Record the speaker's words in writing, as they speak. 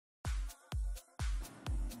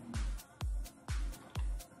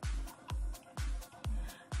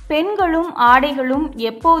பெண்களும் ஆடைகளும்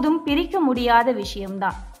எப்போதும் பிரிக்க முடியாத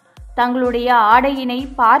விஷயம்தான். தங்களுடைய ஆடையினை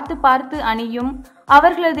பார்த்து பார்த்து அணியும்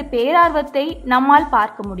அவர்களது பேரார்வத்தை நம்மால்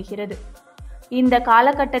பார்க்க முடிகிறது. இந்த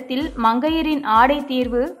காலகட்டத்தில் மங்கையரின் ஆடை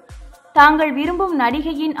தேர்வு தாங்கள் விரும்பும்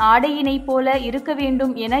நடிகையின் ஆடையினை போல இருக்க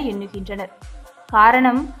வேண்டும் என எண்ணுகின்றனர்.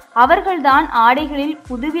 காரணம், அவர்கள்தான் ஆடைகளில்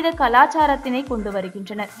புதுவித கலாச்சாரத்தினை கொண்டு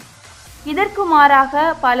வருகின்றனர். இதற்கு மாறாக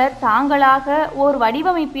பலர் தாங்களாக ஓர்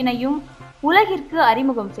வடிவமைப்பினையும் உலகிற்கு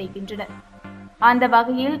அறிமுகம் செய்கின்றனர். அந்த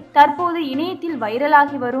வகையில் தற்போது இணையத்தில்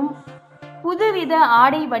வைரலாகி வரும் புதுவித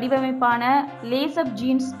ஆடை வடிவமைப்பான லேஸ் அப்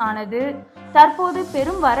ஜீன்ஸ் ஆனது தற்போது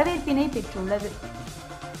பெரும் வரவேற்பினை பெற்றுள்ளது.